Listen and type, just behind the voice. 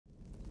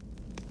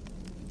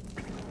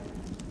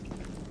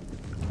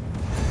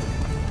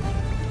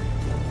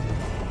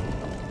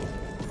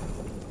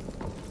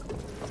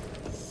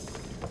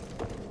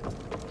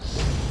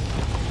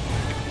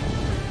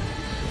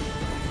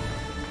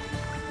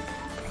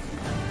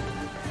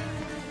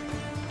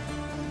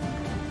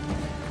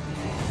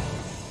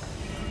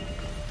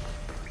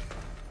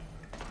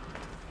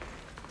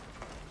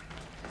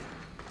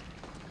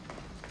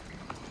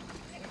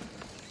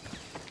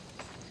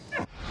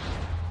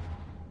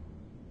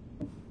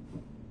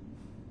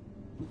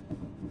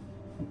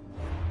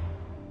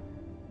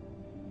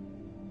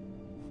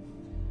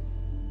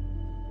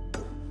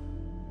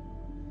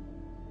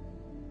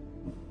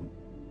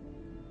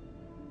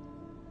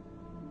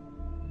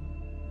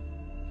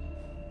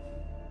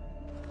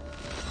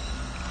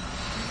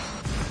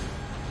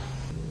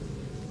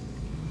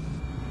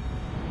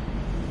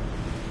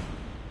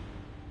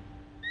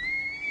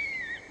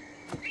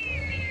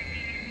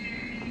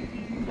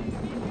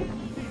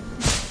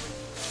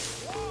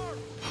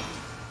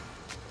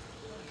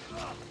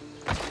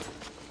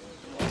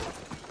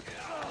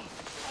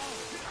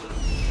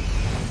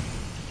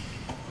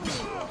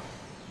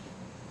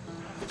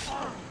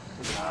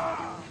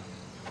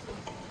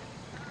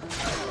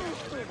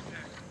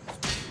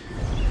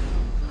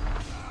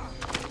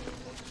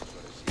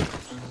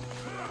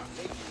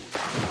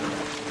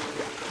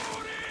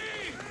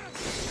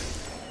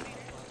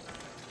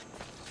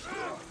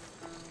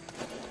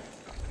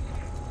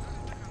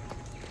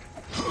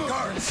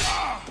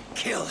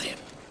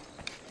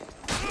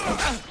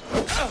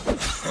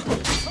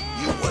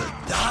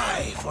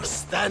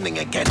standing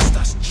against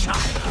us, child.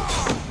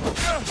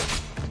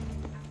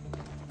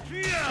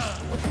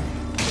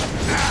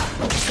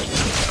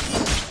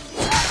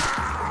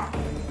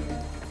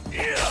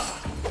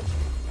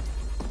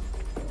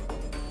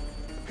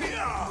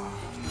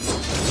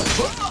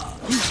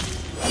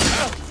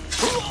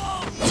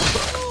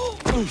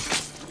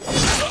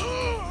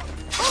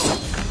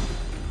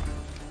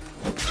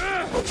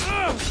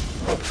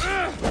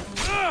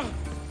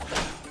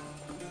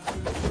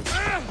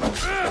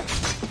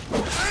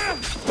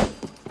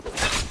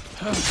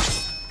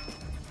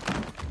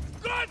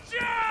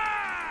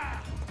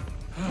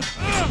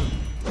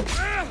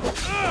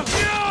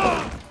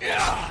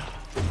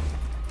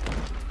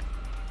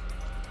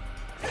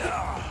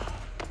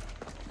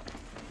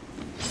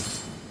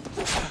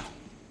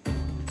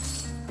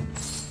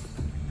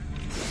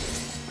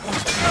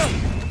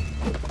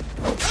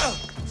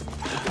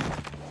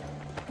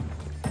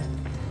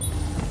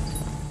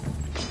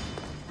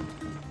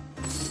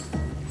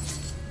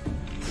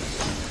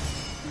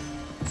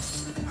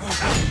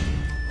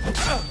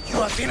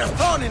 You have been a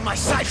thorn in my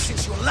side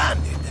since you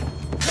landed.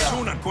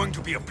 Soon I'm going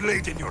to be a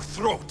blade in your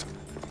throat.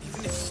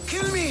 Even if you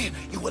kill me,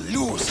 you will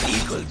lose,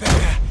 Eagle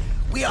Bear.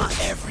 We are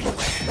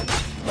everywhere.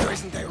 There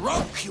isn't a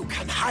rock you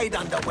can hide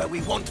under where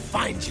we won't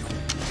find you.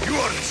 You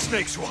are the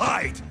snakes who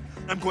hide.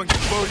 I'm going to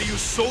bury you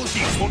so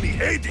deep only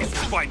Hades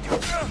will find you.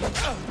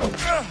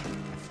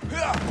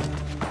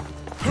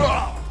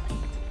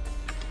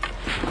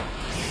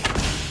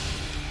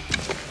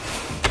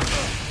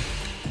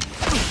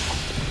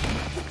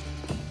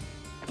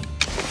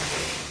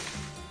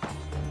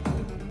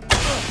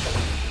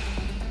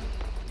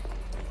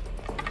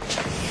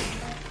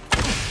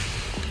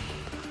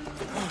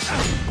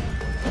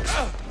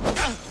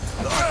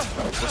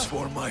 Was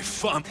for my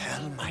fun.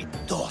 Tell my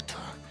daughter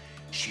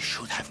she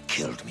should have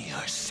killed me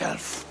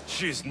herself.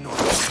 She's not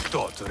my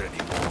daughter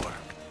anymore.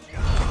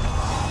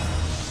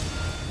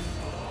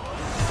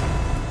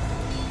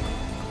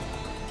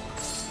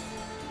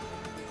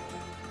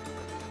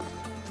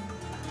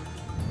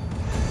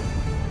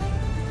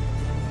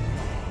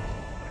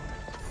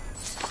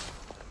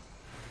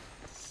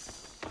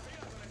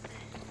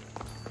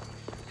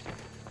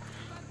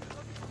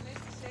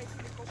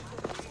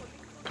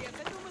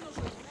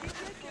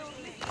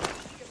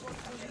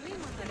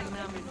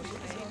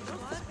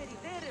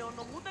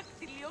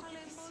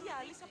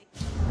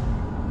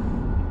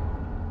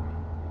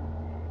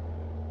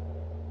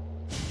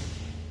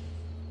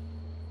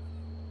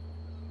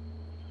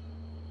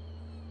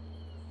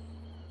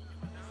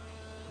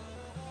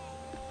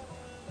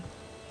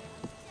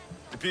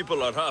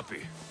 People are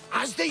happy.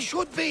 As they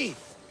should be.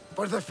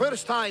 For the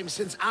first time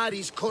since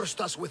Ares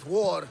cursed us with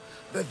war,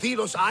 the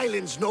Delos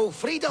Islands know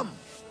freedom.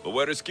 But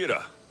where is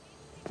Kira?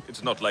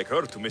 It's not like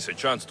her to miss a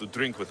chance to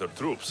drink with her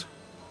troops.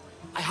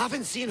 I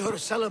haven't seen her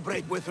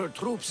celebrate with her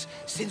troops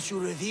since you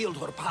revealed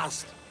her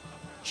past.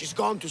 She's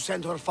gone to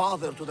send her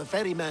father to the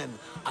ferryman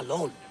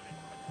alone.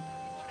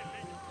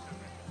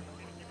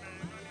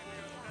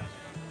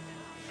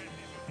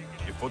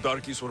 If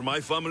Podarkis were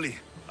my family,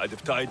 I'd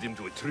have tied him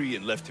to a tree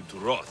and left him to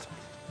rot.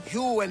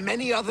 You and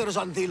many others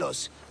on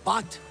Delos.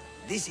 But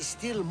this is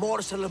still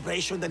more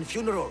celebration than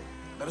funeral.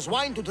 There's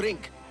wine to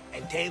drink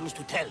and tales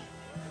to tell.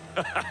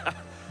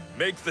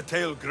 Make the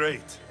tale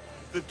great.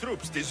 The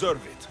troops deserve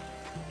it.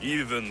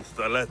 Even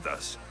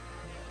Thaletas.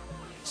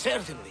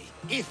 Certainly,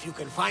 if you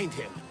can find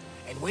him.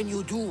 And when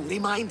you do,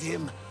 remind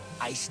him,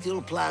 I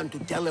still plan to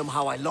tell him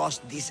how I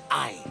lost this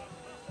eye.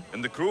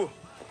 And the crew?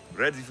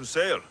 Ready to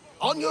sail?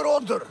 On your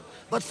order.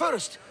 But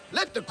first,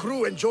 let the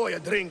crew enjoy a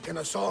drink and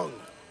a song.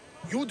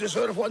 You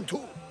deserve one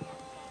too.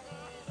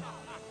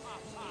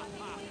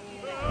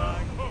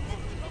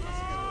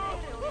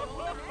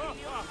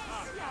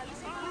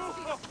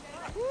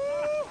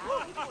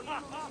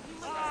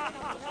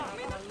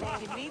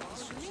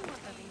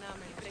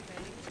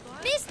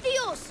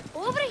 Misthios,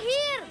 over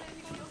here!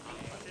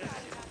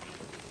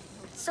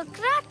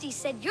 Socrates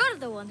said you're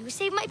the one who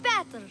saved my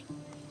pater.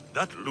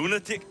 That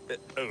lunatic,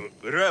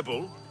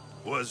 rebel,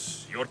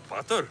 was your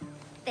pater?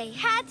 They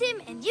had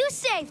him and you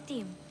saved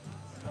him.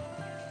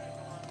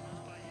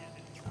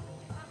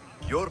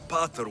 Your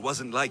pater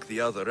wasn't like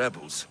the other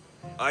rebels.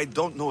 I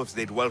don't know if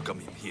they'd welcome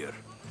him here.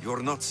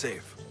 You're not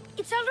safe.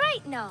 It's all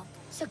right now.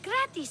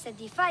 Socrates said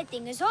the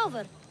fighting is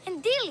over,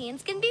 and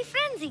Delians can be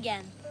friends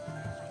again.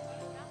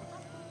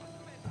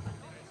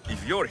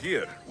 If you're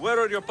here, where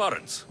are your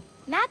parents?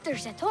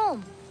 Matter's at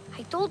home.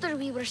 I told her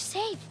we were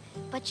safe,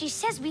 but she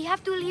says we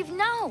have to leave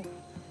now.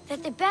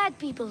 That the bad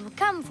people will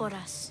come for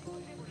us.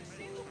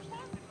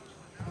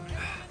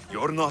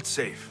 You're not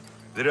safe.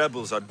 The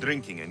rebels are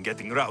drinking and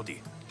getting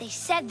rowdy. They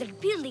said they're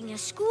building a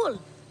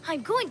school.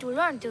 I'm going to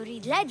learn to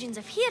read legends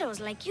of heroes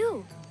like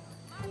you.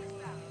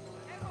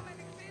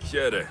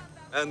 Here,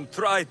 and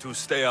try to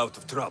stay out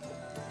of trouble.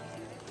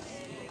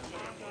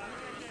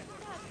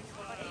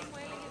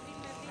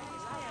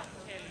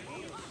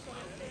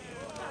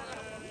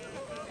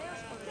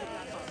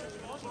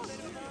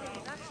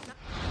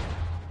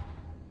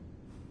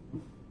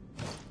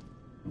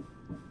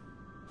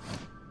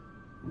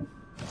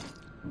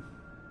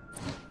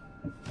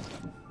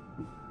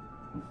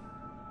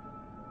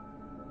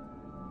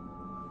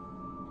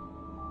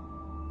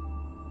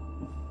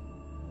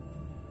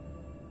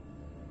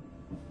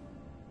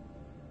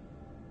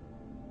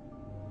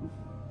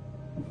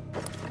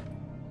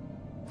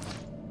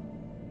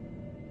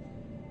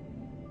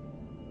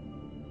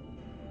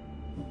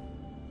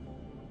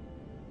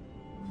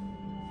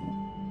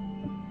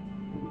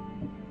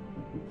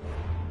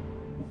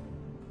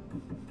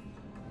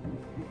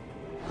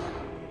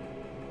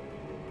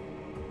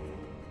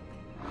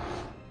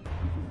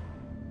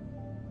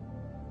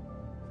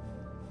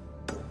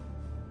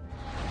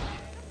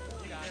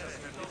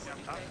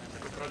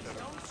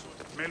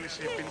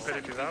 μέλισσε επίν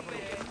περί πηδάβρου.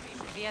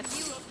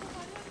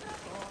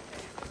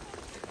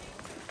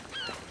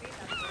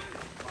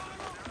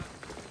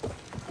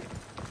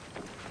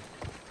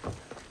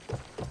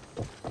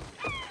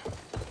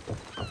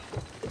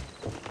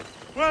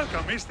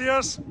 Welcome,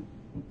 Istias.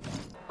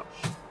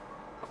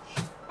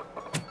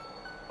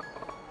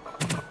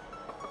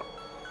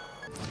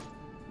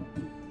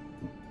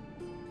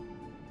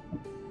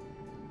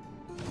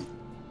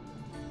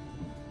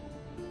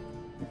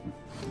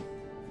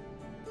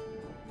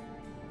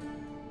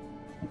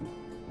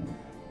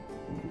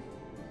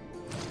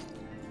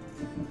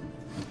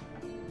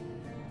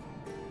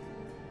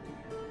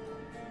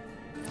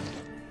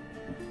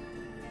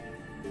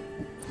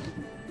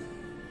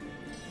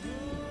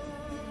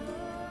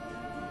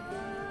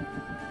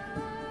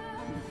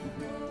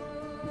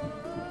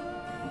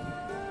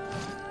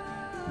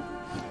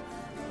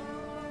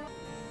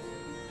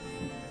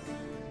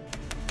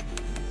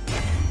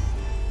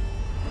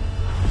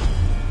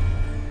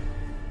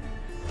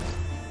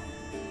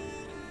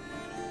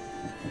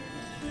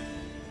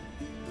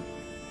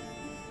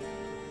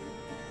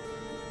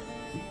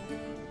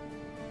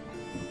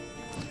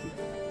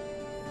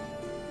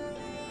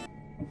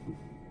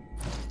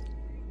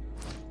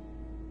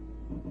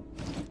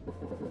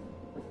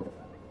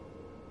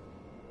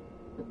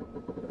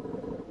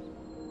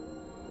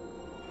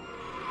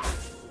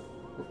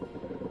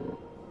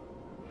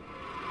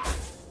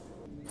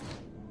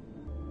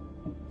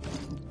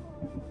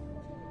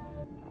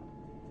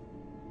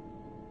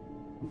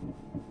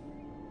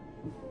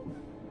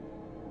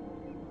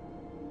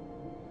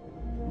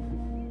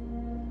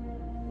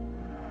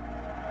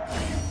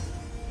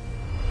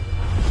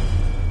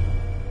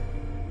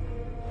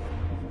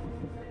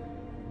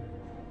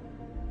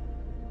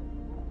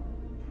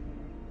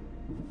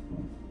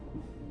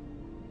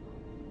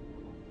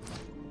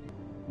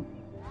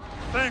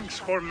 Thanks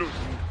for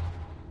looting.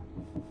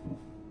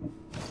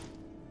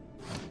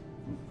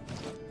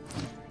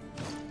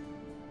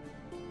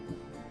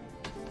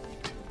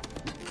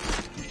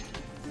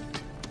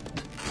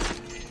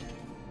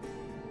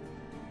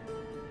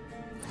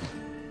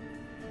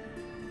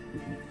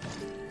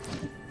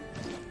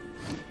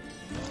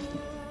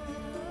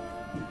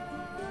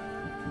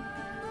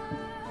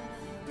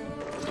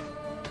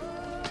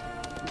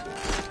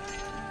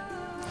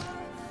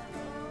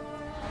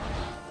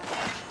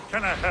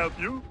 Can I help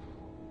you?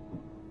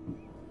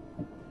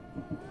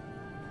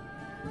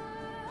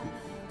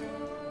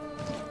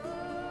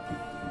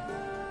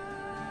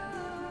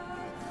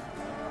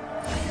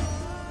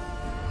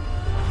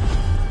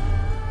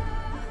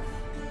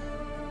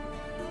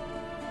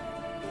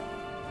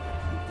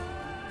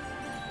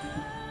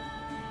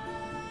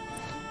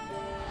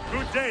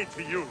 Good day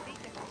to you.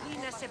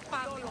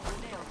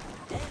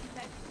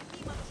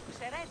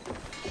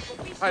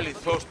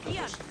 Αληθώς του.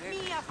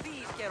 Μία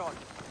φύης καιρών.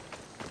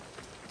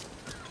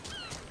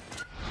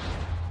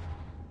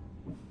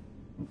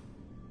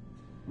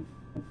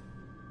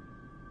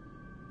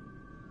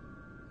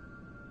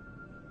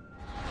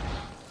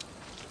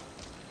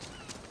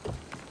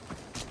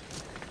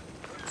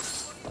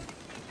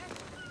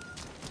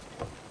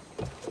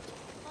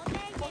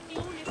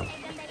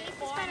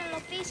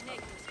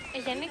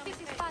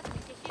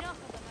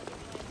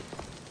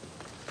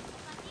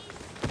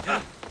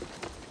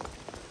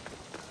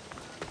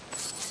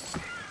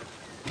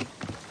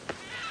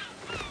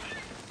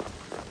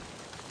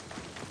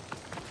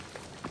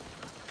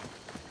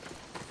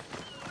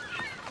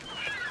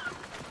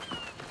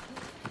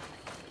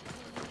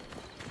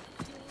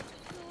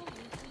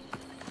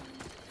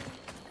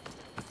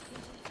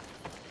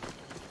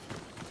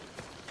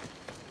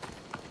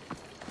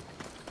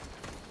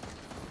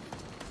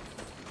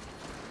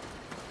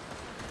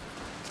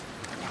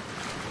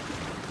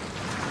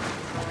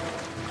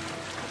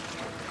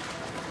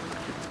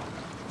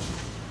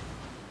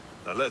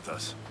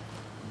 Aletas,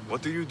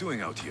 what are you doing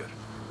out here?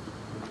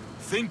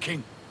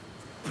 Thinking.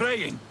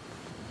 Praying.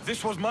 This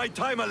was my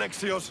time,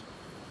 Alexios.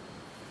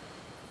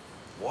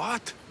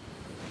 What?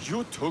 You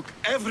took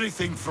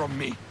everything from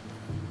me.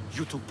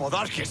 You took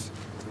Podarches.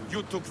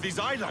 You took these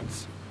islands.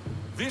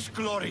 This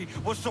glory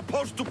was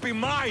supposed to be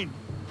mine.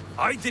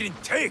 I didn't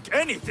take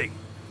anything!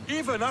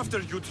 Even after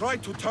you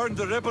tried to turn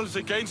the rebels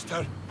against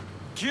her,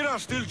 Kira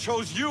still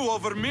chose you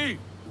over me.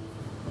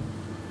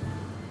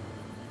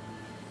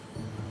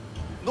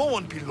 No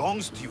one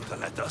belongs to you,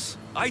 Aletas.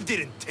 I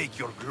didn't take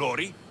your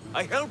glory.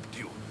 I helped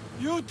you.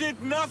 You did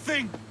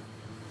nothing.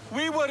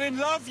 We were in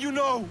love, you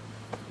know.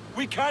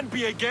 We can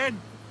be again.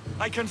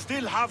 I can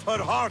still have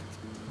her heart.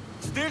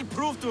 Still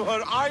prove to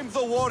her I'm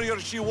the warrior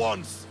she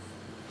wants.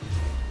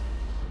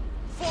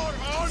 For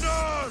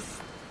honor!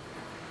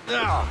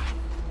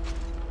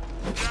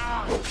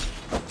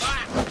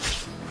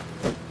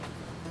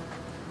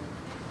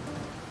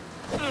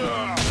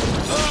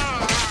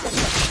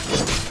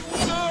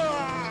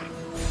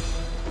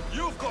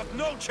 You've got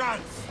no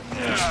chance!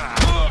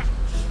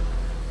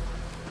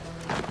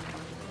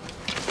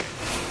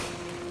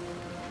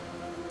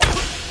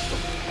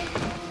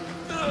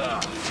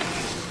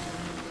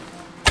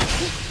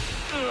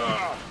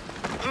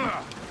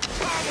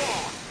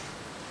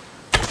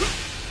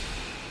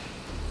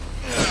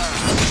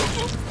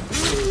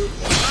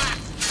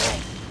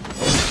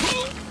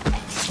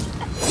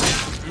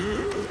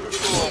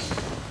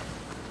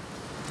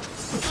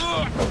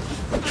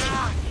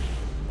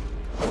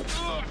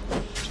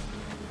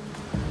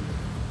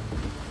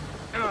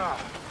 Is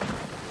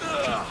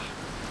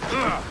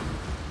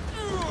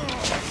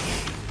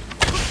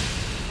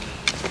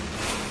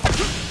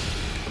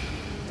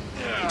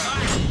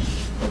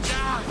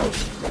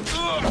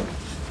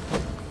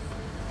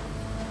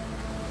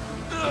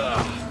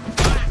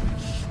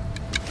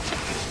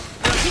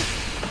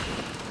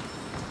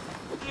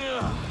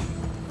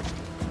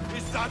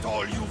that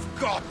all you've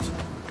got?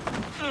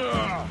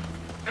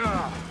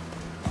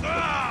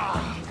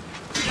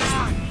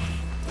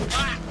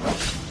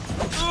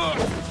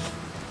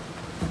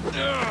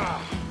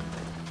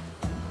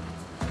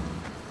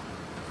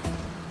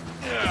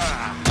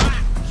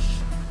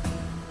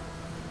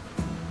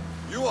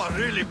 You are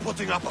really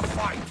putting up a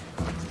fight.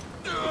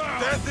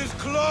 Death is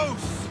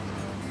close.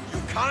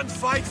 You can't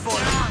fight for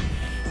it.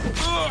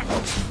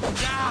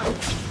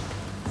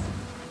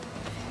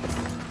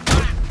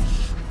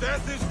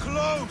 Death is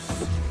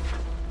close.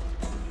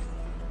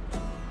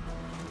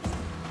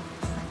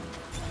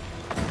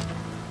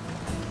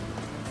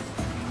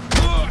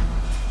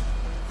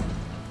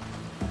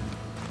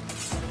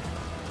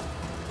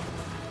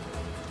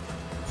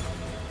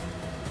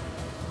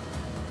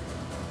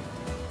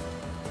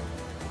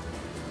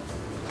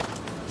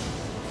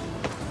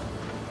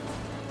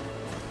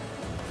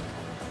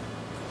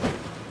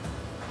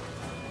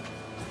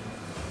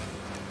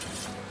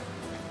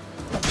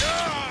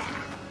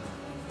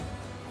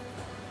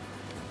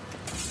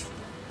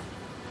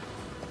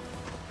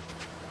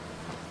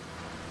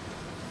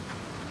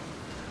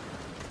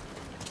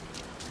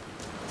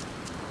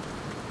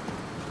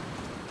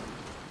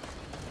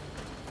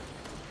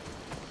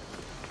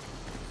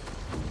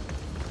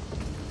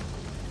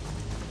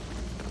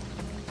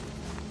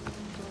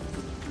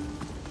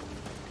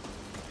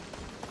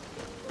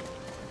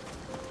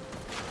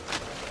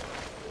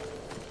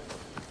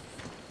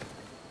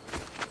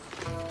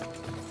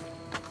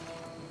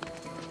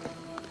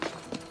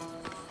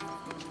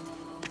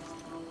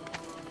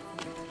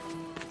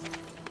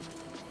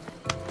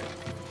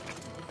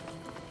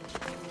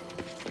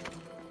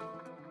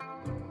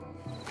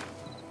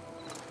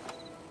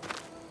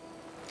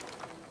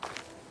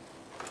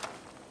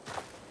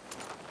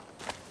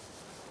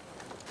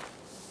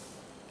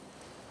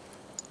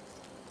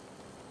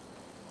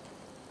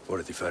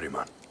 For the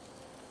ferryman.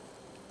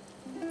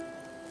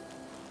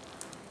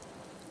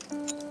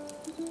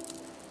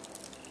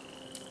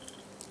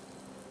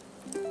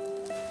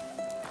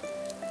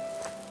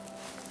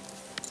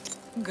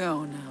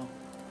 Go now.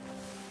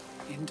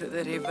 Into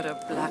the river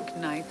of black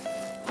night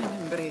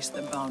and embrace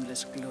the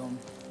boundless gloom.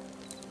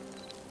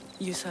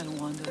 You shall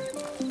wander,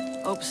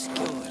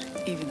 obscure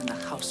even in the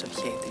house of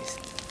Hades,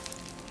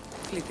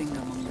 flitting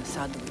among the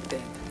shadowy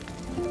dead.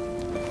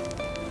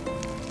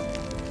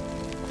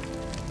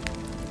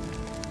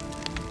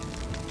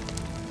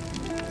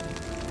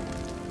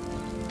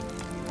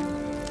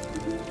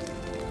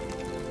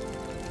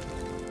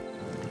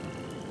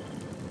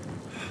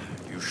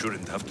 You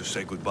shouldn't have to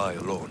say goodbye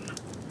alone.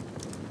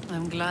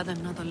 I'm glad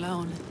I'm not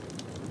alone.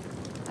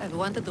 I've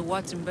wanted to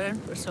watch him burn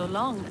for so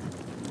long.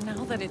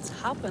 Now that it's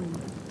happened,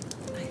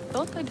 I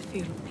thought I'd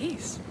feel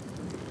peace.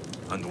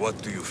 And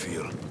what do you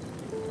feel?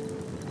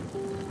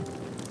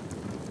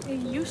 I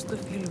used to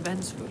feel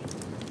vengeful.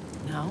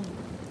 Now,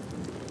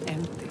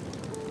 empty.